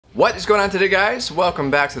What is going on today, guys?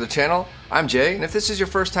 Welcome back to the channel. I'm Jay, and if this is your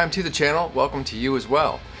first time to the channel, welcome to you as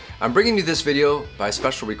well. I'm bringing you this video by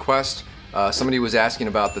special request. Somebody was asking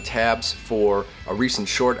about the tabs for a recent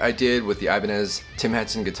short I did with the Ibanez Tim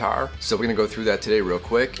Henson guitar. So we're gonna go through that today real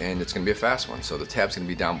quick, and it's gonna be a fast one. So the tab's gonna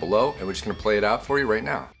be down below, and we're just gonna play it out for you right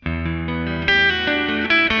now.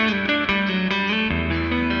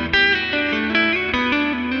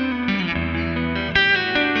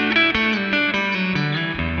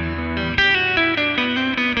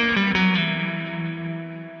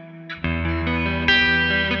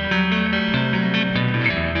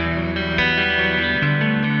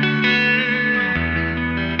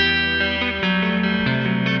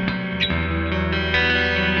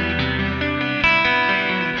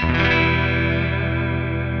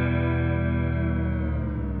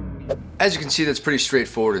 As you can see, that's pretty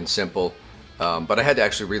straightforward and simple, but I had to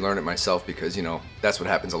actually relearn it myself because, you know, that's what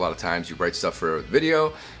happens a lot of times. You write stuff for a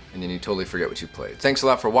video and then you totally forget what you played. Thanks a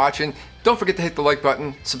lot for watching. Don't forget to hit the like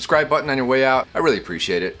button, subscribe button on your way out. I really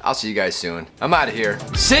appreciate it. I'll see you guys soon. I'm out of here.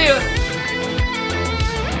 See ya!